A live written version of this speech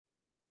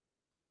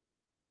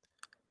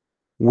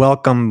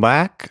Welcome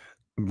back,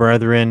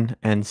 brethren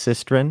and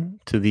sistren,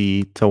 to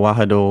the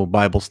Tewahido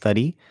Bible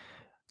study.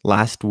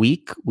 Last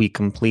week, we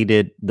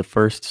completed the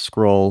first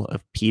scroll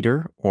of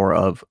Peter, or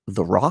of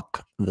the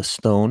rock, the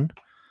stone,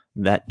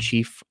 that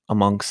chief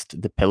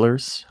amongst the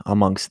pillars,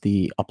 amongst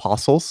the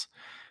apostles.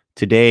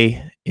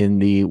 Today, in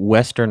the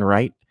Western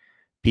Rite,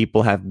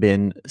 people have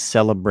been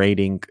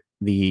celebrating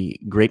the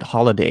great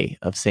holiday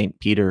of St.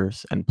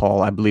 Peter's and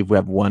Paul. I believe we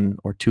have 1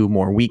 or 2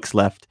 more weeks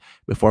left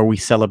before we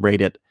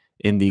celebrate it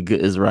in the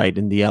Ge'ez Rite,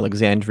 in the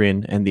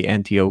Alexandrian and the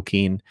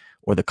Antiochian,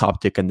 or the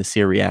Coptic and the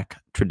Syriac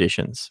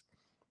traditions.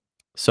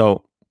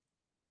 So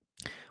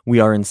we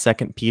are in 2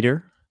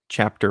 Peter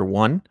chapter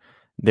 1.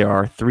 There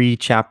are 3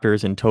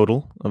 chapters in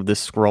total of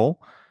this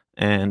scroll,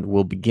 and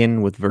we'll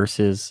begin with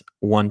verses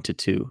 1 to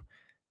 2.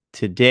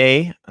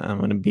 Today, I'm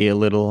going to be a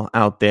little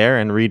out there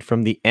and read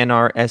from the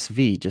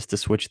NRSV just to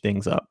switch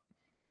things up.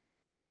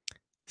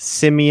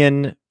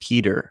 Simeon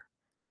Peter,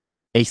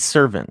 a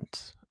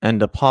servant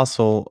and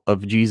apostle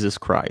of Jesus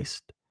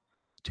Christ,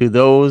 to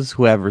those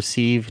who have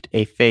received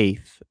a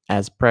faith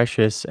as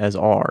precious as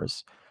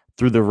ours,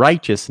 through the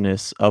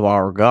righteousness of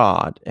our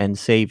God and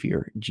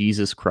Savior,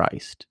 Jesus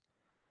Christ.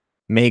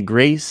 May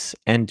grace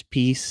and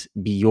peace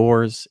be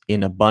yours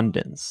in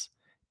abundance,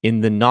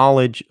 in the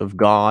knowledge of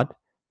God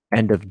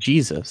and of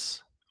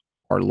Jesus,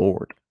 our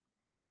Lord.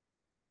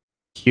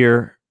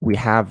 Here we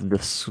have the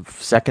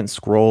second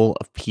scroll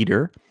of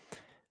Peter,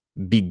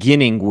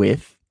 beginning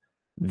with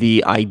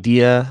the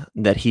idea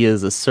that he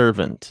is a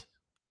servant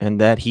and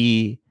that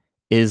he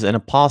is an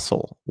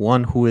apostle,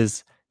 one who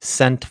is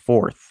sent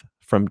forth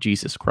from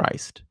Jesus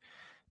Christ.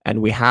 And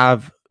we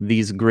have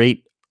these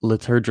great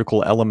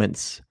liturgical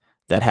elements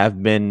that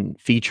have been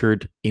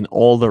featured in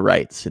all the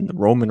rites, in the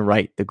Roman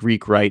Rite, the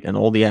Greek Rite, and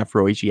all the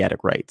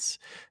Afro-Asiatic rites.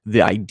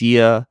 The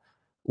idea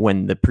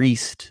when the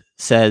priest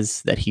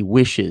says that he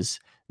wishes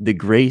the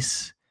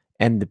grace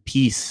and the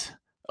peace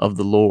of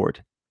the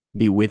Lord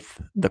be with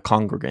the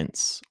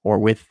congregants, or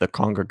with the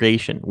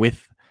congregation,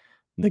 with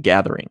the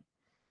gathering.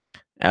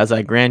 As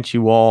I grant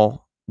you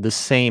all the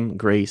same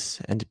grace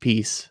and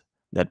peace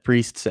that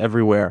priests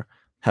everywhere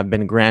have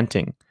been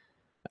granting,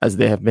 as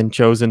they have been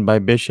chosen by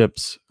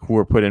bishops who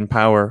were put in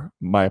power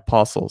by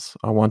apostles,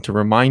 I want to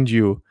remind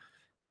you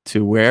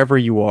to, wherever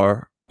you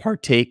are,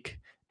 partake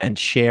and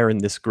share in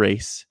this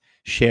grace,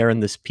 share in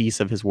this peace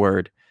of his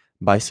word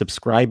by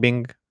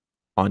subscribing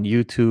on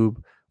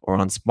YouTube or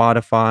on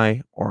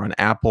Spotify or on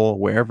Apple,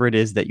 wherever it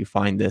is that you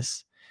find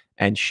this,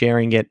 and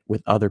sharing it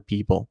with other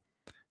people.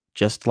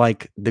 Just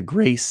like the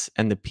grace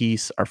and the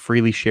peace are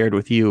freely shared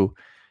with you,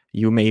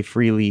 you may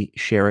freely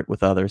share it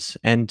with others.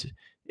 And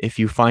if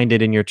you find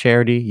it in your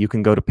charity, you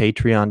can go to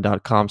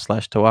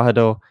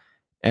patreon.com/Tewahido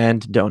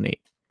and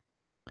donate.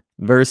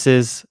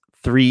 Verses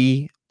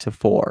 3 to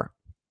 4.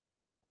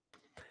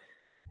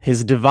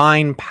 His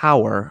divine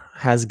power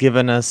has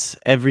given us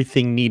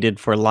everything needed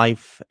for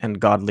life and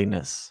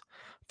godliness,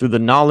 through the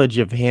knowledge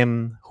of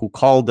him who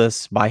called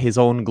us by his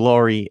own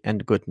glory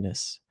and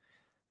goodness.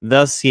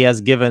 Thus he has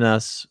given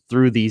us,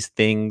 through these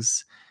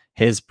things,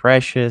 his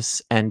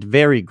precious and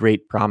very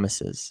great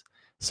promises,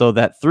 so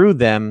that through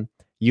them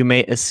you may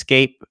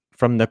escape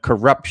from the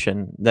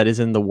corruption that is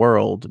in the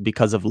world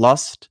because of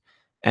lust,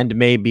 and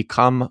may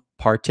become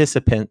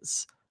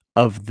participants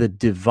of the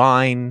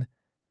divine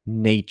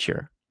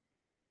nature.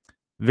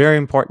 Very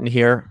important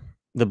here.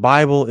 The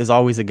Bible is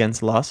always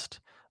against lust,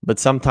 but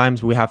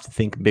sometimes we have to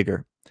think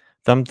bigger.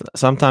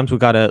 Sometimes we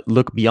got to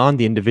look beyond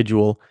the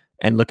individual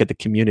and look at the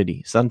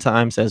community.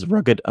 Sometimes, as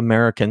rugged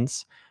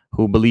Americans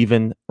who believe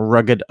in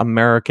rugged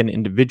American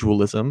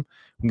individualism,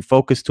 we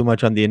focus too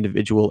much on the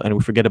individual and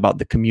we forget about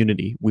the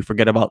community. We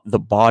forget about the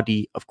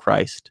body of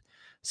Christ.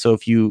 So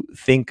if you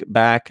think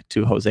back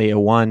to Hosea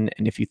 1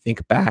 and if you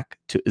think back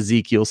to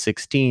Ezekiel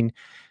 16,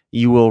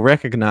 you will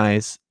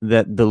recognize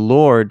that the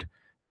Lord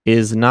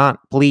is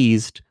not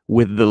pleased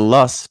with the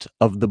lust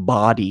of the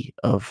body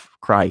of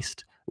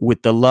Christ,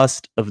 with the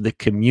lust of the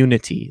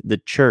community, the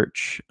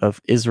church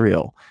of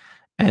Israel.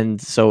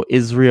 And so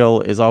Israel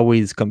is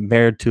always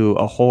compared to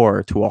a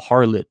whore, to a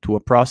harlot, to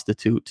a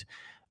prostitute,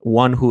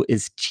 one who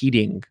is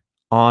cheating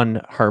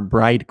on her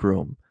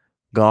bridegroom,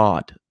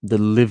 God, the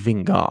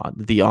living God,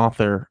 the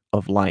author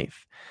of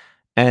life.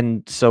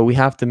 And so we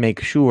have to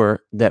make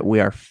sure that we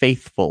are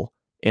faithful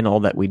in all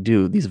that we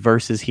do. These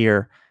verses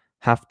here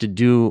have to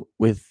do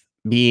with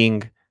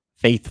being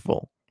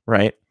faithful,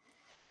 right?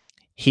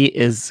 He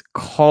is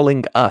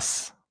calling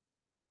us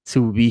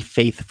to be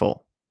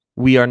faithful.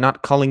 We are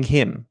not calling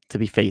him to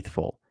be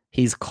faithful.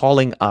 He's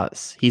calling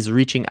us. He's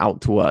reaching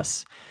out to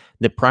us.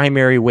 The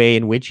primary way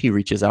in which he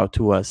reaches out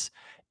to us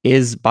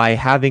is by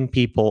having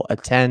people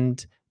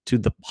attend to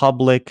the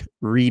public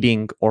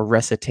reading or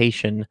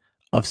recitation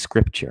of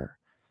scripture,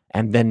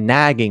 and then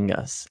nagging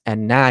us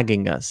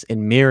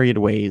in myriad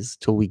ways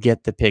till we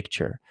get the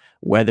picture,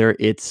 whether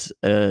it's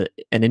an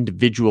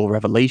individual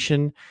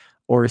revelation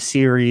or a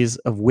series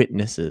of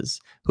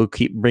witnesses who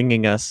keep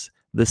bringing us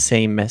the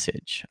same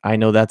message. I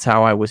know that's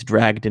how I was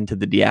dragged into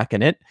the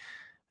diaconate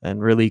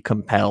and really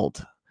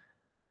compelled.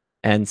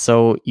 And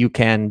so you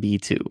can be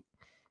too.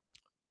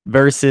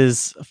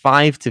 Verses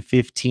 5 to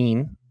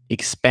 15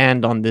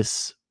 expand on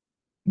this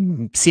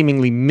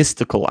seemingly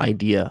mystical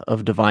idea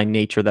of divine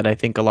nature that I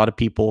think a lot of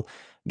people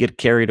get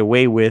carried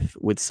away with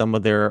some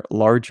of their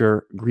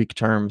larger Greek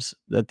terms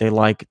that they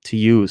like to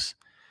use.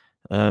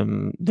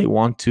 They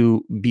want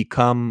to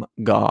become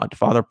God.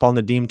 Father Paul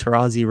Nadim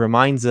Tarazi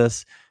reminds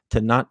us to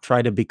not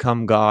try to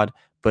become God,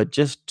 but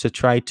just to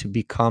try to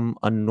become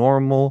a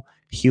normal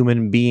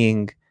human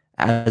being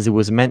as it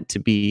was meant to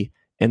be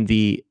in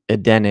the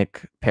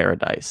Edenic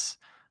paradise.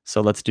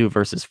 So let's do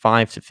verses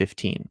 5 to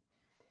 15.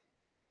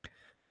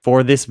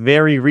 For this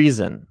very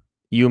reason,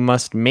 you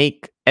must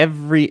make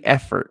every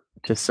effort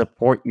to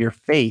support your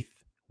faith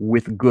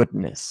with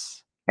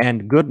goodness,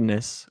 and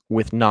goodness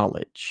with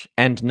knowledge,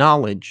 and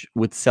knowledge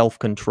with self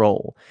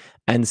control,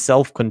 and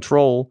self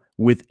control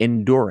with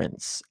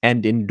endurance,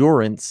 and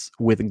endurance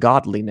with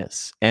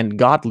godliness, and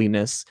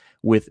godliness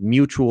with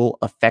mutual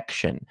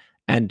affection,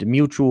 and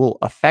mutual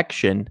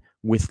affection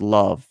with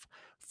love.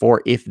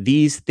 For if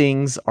these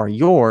things are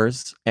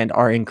yours and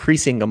are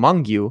increasing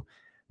among you,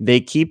 they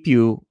keep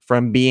you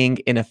from being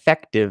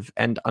ineffective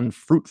and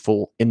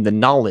unfruitful in the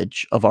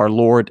knowledge of our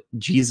Lord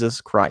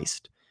Jesus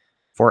Christ.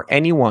 For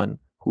anyone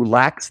who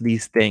lacks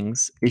these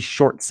things is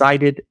short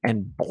sighted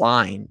and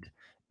blind,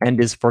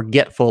 and is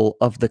forgetful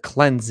of the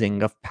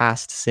cleansing of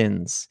past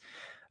sins.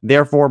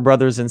 Therefore,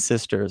 brothers and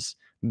sisters,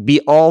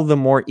 be all the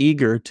more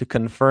eager to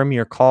confirm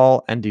your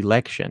call and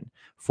election.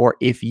 For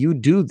if you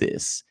do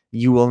this,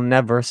 you will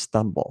never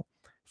stumble.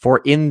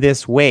 For in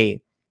this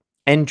way,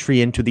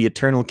 entry into the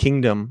eternal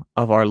kingdom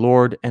of our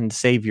Lord and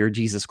Savior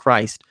Jesus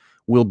Christ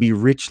will be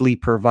richly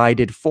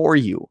provided for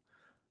you.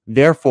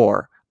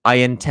 Therefore, I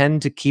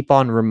intend to keep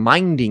on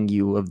reminding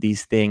you of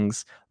these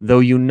things, though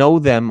you know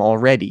them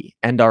already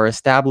and are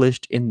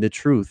established in the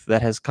truth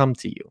that has come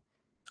to you.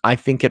 I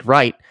think it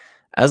right,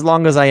 as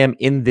long as I am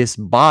in this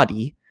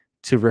body,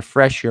 to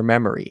refresh your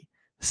memory,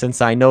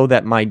 since I know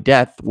that my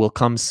death will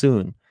come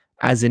soon,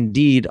 as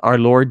indeed our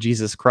Lord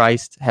Jesus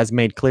Christ has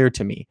made clear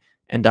to me,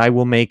 and I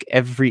will make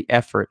every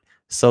effort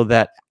so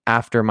that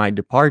after my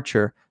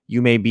departure,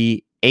 you may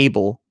be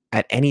able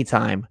at any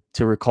time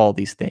to recall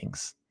these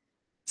things.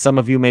 Some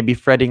of you may be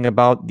fretting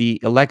about the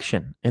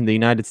election in the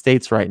United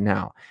States right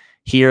now.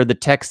 Here, the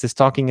text is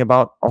talking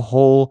about a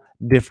whole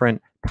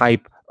different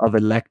type of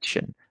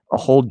election, a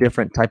whole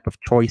different type of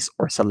choice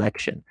or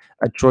selection,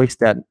 a choice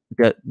that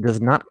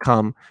does not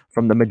come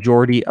from the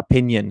majority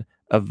opinion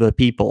of the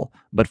people,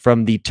 but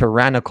from the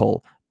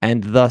tyrannical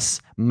and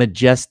thus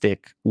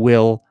majestic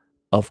will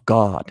of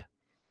God.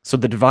 So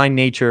the divine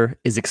nature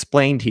is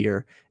explained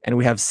here, and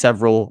we have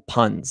several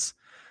puns.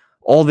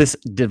 All this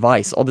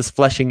device, all this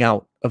fleshing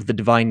out of the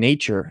divine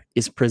nature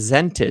is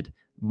presented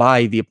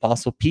by the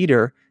Apostle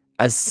Peter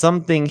as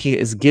something he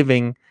is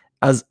giving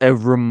as a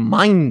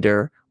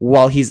reminder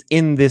while he's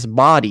in this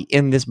body,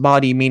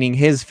 meaning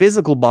his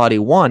physical body,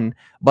 one,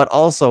 but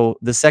also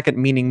the second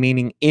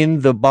meaning in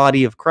the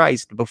body of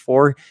Christ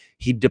before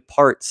he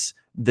departs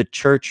the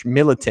church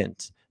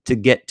militant to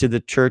get to the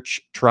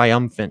church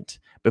triumphant,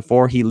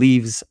 before he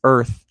leaves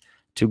earth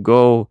to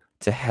go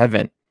to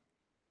heaven.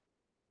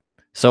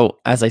 So,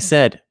 as I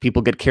said,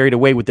 people get carried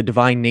away with the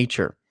divine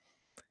nature.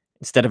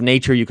 Instead of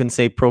nature, you can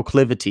say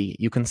proclivity,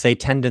 you can say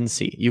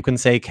tendency, you can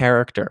say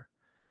character.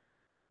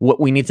 What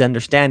we need to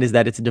understand is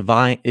that it's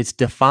divine, it's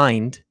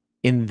defined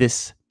in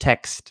this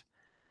text.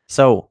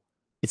 So,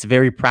 it's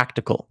very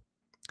practical.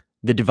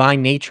 The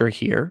divine nature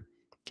here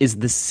is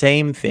the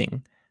same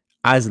thing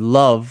as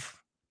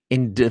love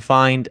in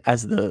defined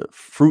as the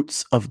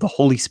fruits of the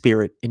Holy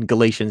Spirit in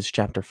Galatians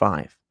chapter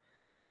 5.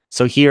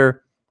 So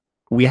here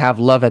we have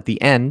love at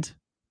the end,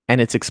 and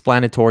it's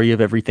explanatory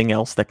of everything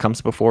else that comes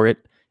before it.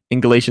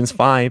 In Galatians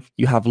 5,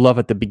 you have love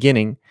at the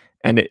beginning,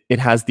 and it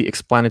has the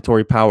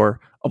explanatory power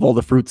of all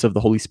the fruits of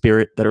the Holy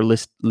Spirit that are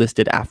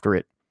listed after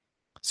it.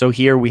 So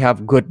here we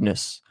have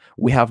goodness,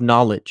 we have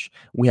knowledge,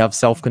 we have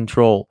self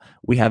control,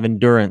 we have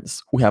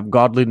endurance, we have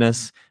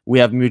godliness, we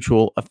have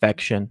mutual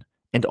affection,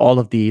 and all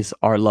of these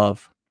are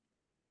love.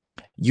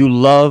 You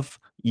love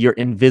your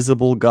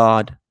invisible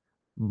God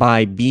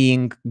by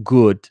being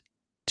good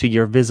to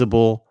your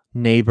visible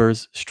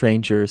neighbors,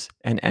 strangers,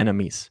 and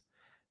enemies.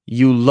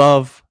 You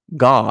love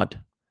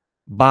God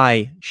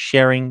by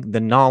sharing the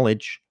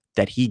knowledge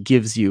that He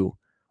gives you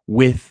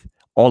with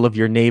all of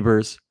your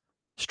neighbors,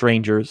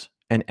 strangers,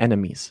 and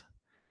enemies.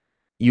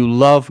 You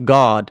love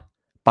God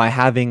by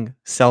having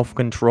self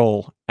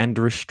control and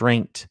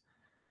restraint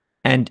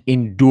and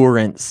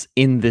endurance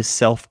in this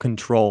self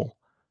control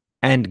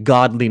and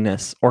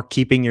godliness, or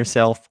keeping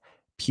yourself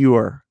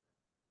pure,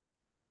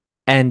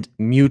 and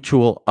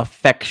mutual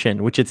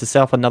affection, which is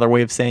itself another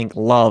way of saying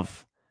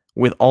love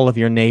with all of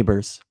your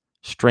neighbors,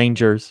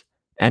 strangers,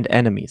 and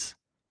enemies.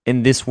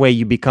 In this way,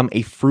 you become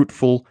a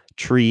fruitful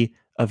tree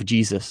of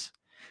Jesus.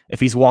 If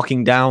he's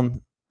walking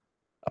down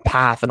a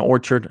path, an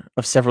orchard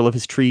of several of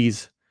his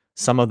trees,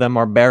 some of them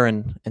are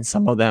barren and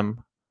some of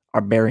them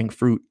are bearing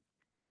fruit.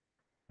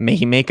 May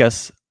he make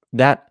us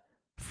that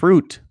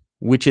fruit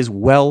which is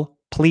well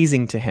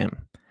pleasing to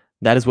him.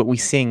 That is what we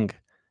sing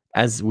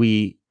as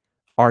we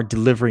are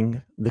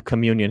delivering the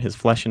communion, his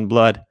flesh and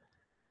blood,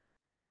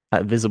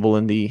 visible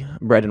in the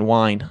bread and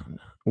wine,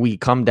 we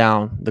come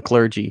down, the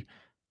clergy,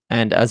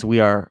 and as we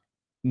are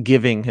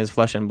giving his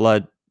flesh and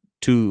blood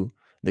to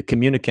the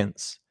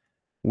communicants,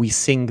 we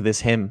sing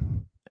this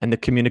hymn, and the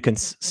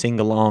communicants sing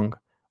along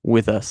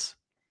with us.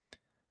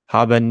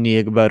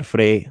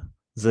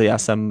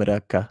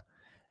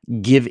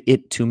 Give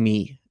it to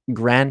me,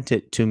 grant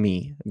it to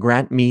me,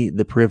 grant me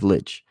the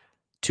privilege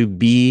to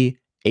be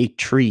a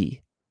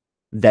tree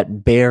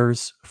that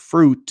bears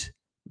fruit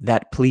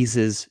that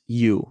pleases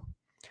you.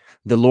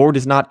 The Lord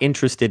is not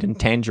interested in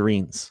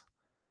tangerines.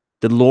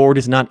 The Lord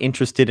is not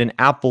interested in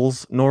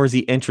apples, nor is he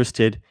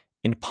interested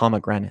in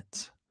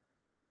pomegranates.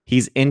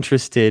 He's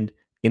interested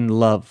in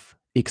love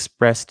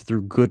expressed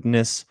through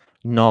goodness,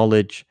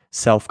 knowledge,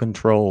 self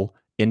control,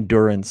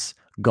 endurance,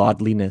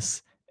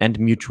 godliness, and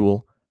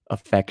mutual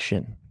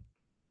affection.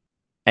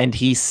 And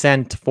he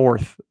sent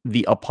forth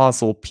the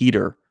apostle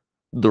Peter,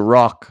 the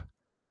rock,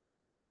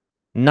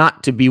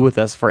 not to be with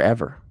us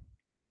forever,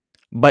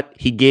 but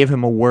he gave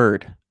him a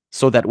word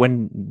so that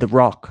when the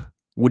rock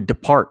would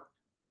depart,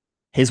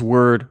 his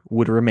word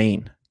would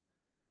remain.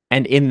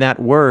 And in that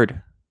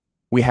word,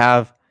 we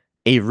have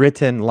a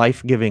written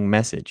life-giving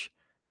message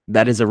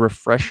that is a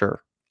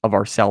refresher of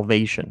our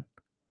salvation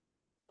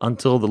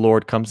until the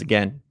Lord comes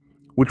again,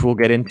 which we'll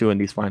get into in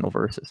these final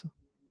verses.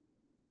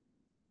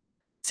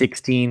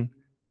 16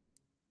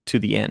 to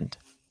the end.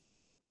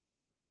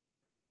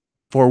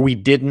 For we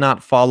did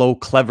not follow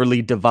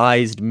cleverly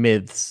devised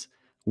myths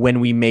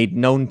when we made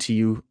known to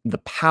you the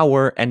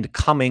power and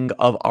coming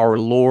of our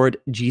Lord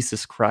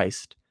Jesus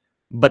Christ,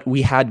 but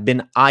we had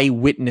been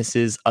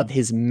eyewitnesses of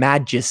his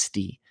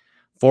majesty.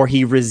 For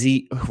he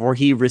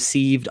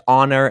received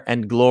honor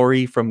and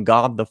glory from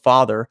God the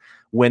Father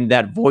when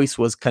that voice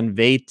was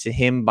conveyed to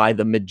him by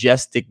the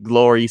majestic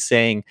glory,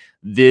 saying,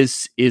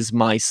 "This is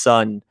my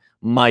Son,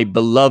 my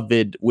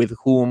beloved, with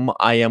whom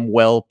I am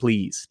well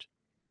pleased."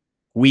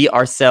 We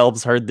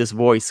ourselves heard this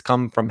voice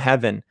come from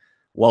heaven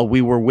while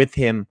we were with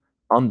him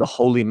on the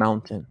holy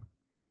mountain.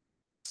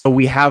 So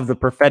we have the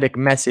prophetic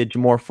message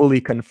more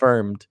fully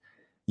confirmed.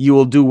 You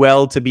will do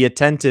well to be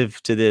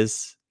attentive to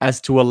this, as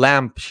to a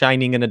lamp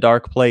shining in a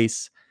dark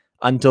place,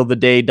 until the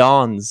day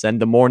dawns and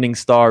the morning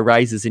star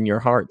rises in your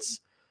hearts.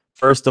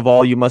 First of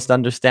all, you must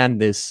understand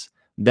this,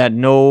 that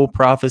no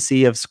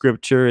prophecy of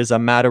Scripture is a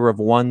matter of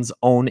one's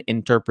own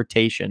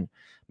interpretation,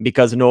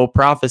 because no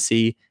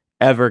prophecy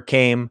ever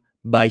came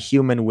by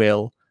human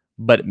will,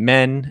 but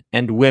men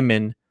and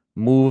women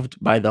moved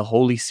by the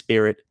Holy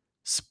Spirit,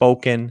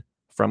 spoken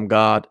from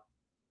God.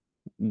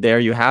 There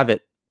you have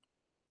it.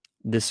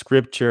 The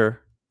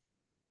Scripture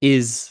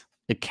is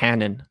a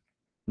canon.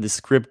 The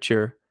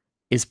Scripture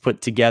is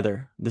put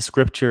together. The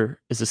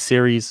Scripture is a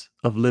series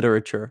of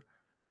literature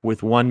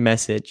with one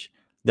message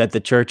that the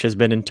church has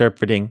been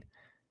interpreting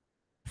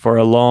for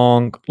a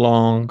long,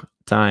 long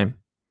time.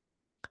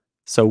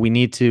 So we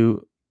need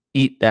to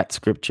eat that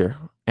Scripture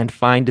and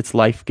find its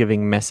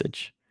life-giving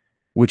message,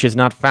 which is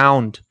not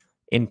found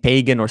in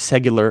pagan or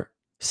secular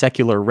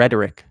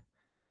rhetoric.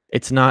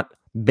 It's not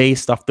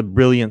based off the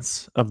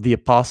brilliance of the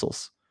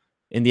apostles.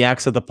 In the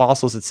Acts of the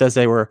Apostles, it says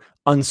they were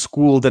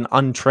unschooled and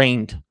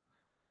untrained.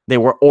 They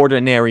were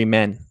ordinary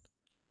men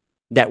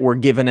that were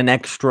given an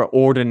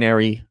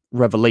extraordinary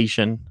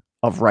revelation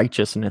of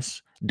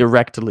righteousness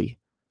directly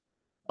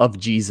of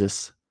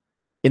Jesus.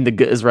 In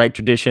the Israelite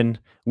tradition,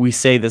 we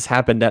say this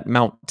happened at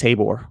Mount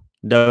Tabor,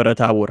 Dora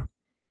Tabor.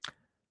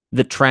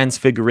 The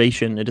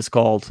Transfiguration, it is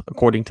called,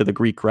 according to the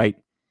Greek rite.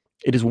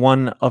 It is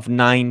one of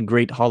 9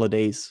 great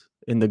holidays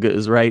in the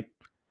Israelite.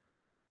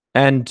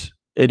 And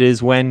it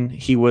is when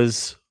he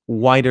was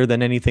whiter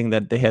than anything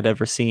that they had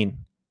ever seen,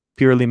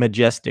 purely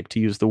majestic, to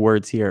use the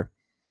words here.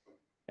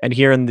 And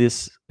here in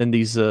these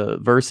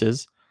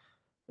verses,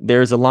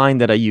 there's a line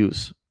that I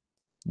use.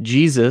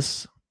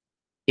 Jesus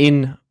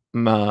in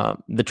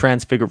the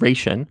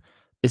Transfiguration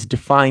is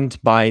defined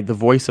by the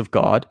voice of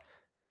God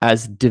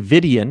as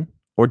Davidian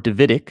or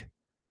Davidic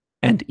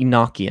and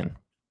Enochian.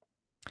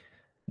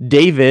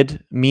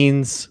 David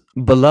means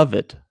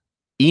beloved.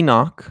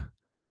 Enoch,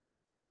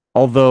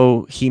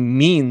 although he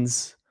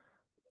means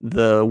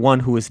the one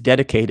who is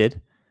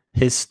dedicated,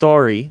 his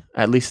story,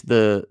 at least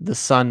the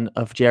son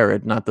of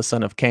Jared, not the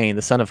son of Cain.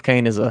 The son of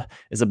Cain is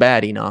a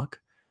bad Enoch,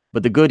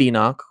 but the good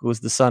Enoch, who is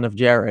the son of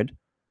Jared,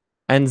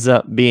 ends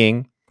up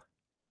being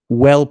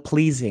well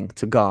pleasing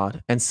to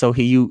God, and so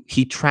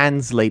he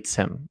translates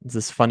him. It's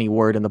this funny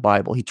word in the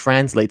Bible. He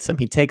translates him.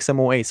 He takes him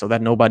away so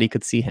that nobody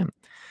could see him.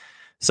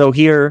 So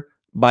here,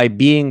 by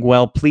being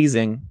well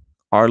pleasing,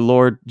 our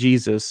Lord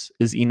Jesus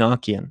is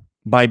Enochian.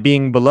 By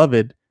being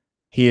beloved,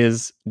 he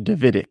is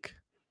Davidic.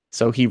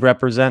 So he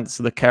represents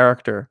the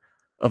character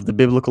of the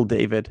biblical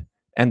David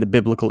and the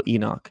biblical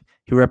Enoch.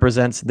 He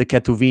represents the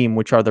Ketuvim,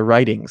 which are the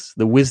writings,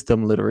 the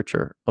wisdom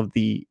literature of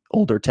the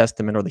Older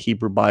Testament or the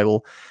Hebrew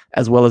Bible,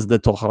 as well as the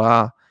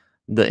Torah,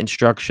 the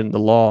instruction, the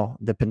law,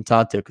 the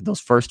Pentateuch, those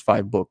first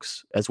 5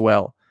 books as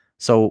well.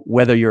 So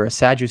whether you're a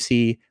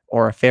Sadducee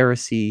or a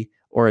Pharisee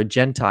or a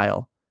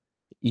Gentile,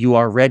 you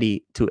are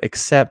ready to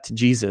accept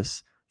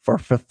Jesus for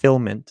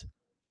fulfillment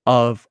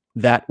of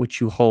that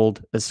which you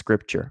hold as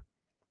scripture.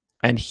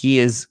 And he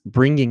is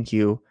bringing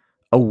you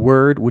a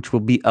word which will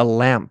be a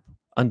lamp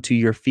unto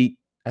your feet,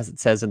 as it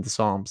says in the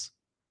Psalms,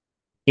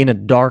 in a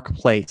dark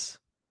place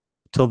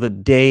till the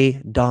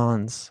day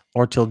dawns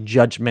or till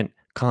judgment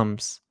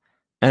comes,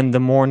 and the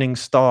morning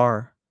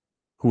star,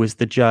 who is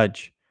the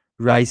judge,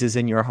 rises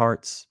in your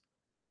hearts,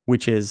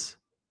 which is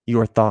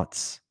your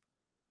thoughts.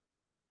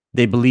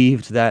 They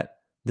believed that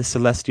the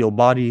celestial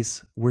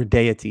bodies were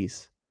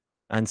deities.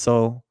 And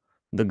so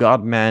the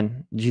God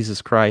man,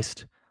 Jesus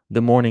Christ,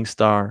 the morning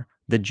star,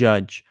 the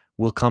judge,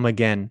 will come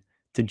again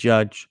to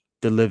judge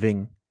the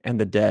living and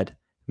the dead.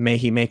 May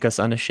he make us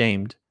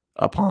unashamed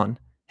upon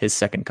his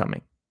second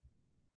coming.